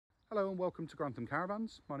Hello and welcome to Grantham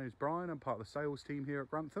Caravans. My name is Brian. I'm part of the sales team here at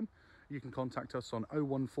Grantham. You can contact us on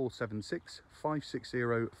 01476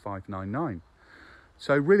 560 599.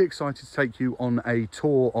 So really excited to take you on a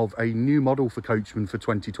tour of a new model for Coachman for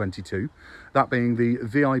 2022, that being the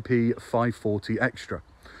VIP 540 Xtra.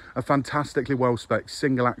 A fantastically well-spec'd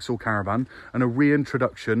single axle caravan and a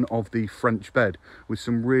reintroduction of the French bed with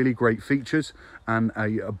some really great features and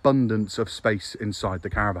an abundance of space inside the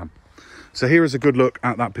caravan. So here is a good look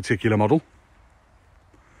at that particular model.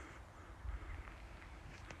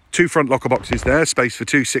 Two front locker boxes there, space for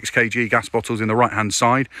two 6 kg gas bottles in the right hand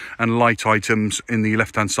side and light items in the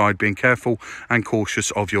left hand side, being careful and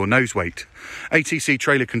cautious of your nose weight. ATC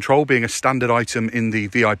trailer control being a standard item in the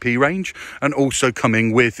VIP range and also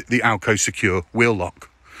coming with the Alco Secure wheel lock.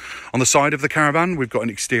 On the side of the caravan, we've got an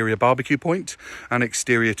exterior barbecue point, an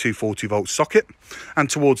exterior 240 volt socket, and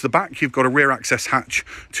towards the back, you've got a rear access hatch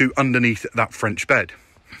to underneath that French bed.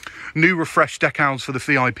 New refreshed decals for the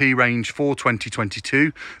VIP range for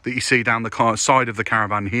 2022 that you see down the side of the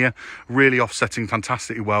caravan here, really offsetting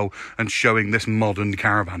fantastically well and showing this modern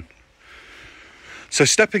caravan. So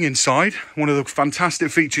stepping inside, one of the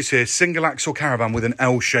fantastic features here, single axle caravan with an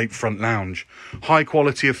L-shaped front lounge. High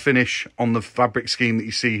quality of finish on the fabric scheme that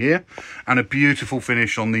you see here, and a beautiful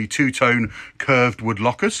finish on the two-tone curved wood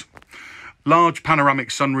lockers. Large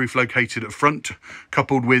panoramic sunroof located at front,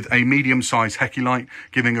 coupled with a medium-sized Hecky light,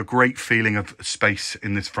 giving a great feeling of space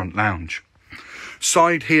in this front lounge.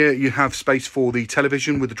 Side here you have space for the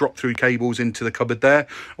television with the drop-through cables into the cupboard there,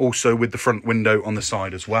 also with the front window on the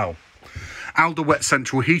side as well. Alder wet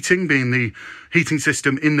central heating being the heating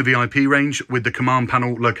system in the VIP range with the command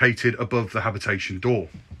panel located above the habitation door.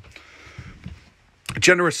 A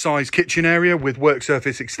generous sized kitchen area with work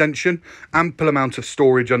surface extension, ample amount of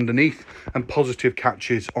storage underneath and positive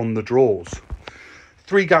catches on the drawers.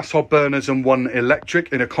 3 gas hob burners and 1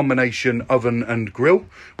 electric in a combination oven and grill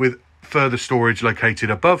with further storage located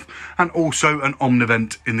above, and also an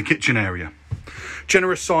omnivent in the kitchen area.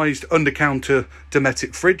 Generous sized under-counter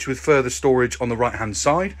Dometic fridge with further storage on the right hand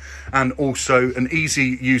side, and also an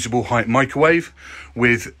easy usable height microwave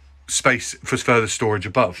with space for further storage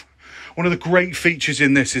above. One of the great features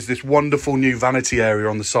in this is this wonderful new vanity area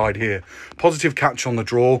on the side here. Positive catch on the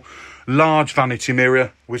drawer, large vanity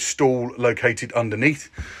mirror with stool located underneath,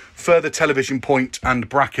 further television point and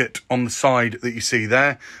bracket on the side that you see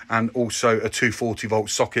there, and also a 240 volt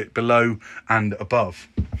socket below and above.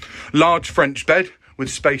 Large French bed with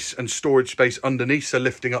space and storage space underneath, so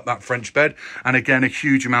lifting up that French bed, and again a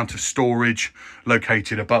huge amount of storage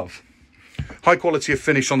located above. High quality of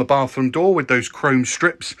finish on the bathroom door with those chrome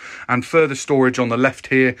strips, and further storage on the left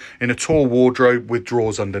here in a tall wardrobe with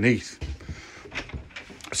drawers underneath.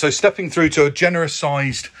 So stepping through to a generous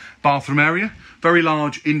sized bathroom area, very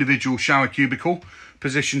large individual shower cubicle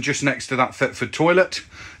positioned just next to that Thetford toilet,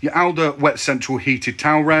 your Alder wet central heated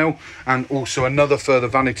towel rail, and also another further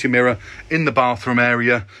vanity mirror in the bathroom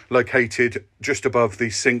area located just above the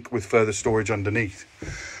sink with further storage underneath.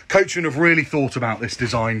 Coachman have really thought about this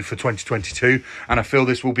design for 2022, and I feel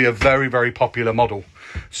this will be a very, very popular model.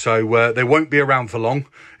 So they won't be around for long.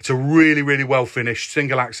 It's a really, really well finished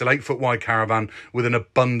single axle 8 foot wide caravan with an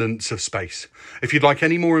abundance of space. If you'd like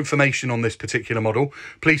any more information on this particular model,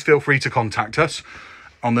 please feel free to contact us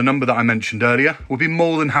on the number that I mentioned earlier. We'll be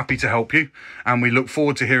more than happy to help you, and we look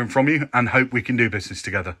forward to hearing from you and hope we can do business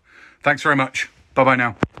together. Thanks very much. Bye bye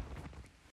now.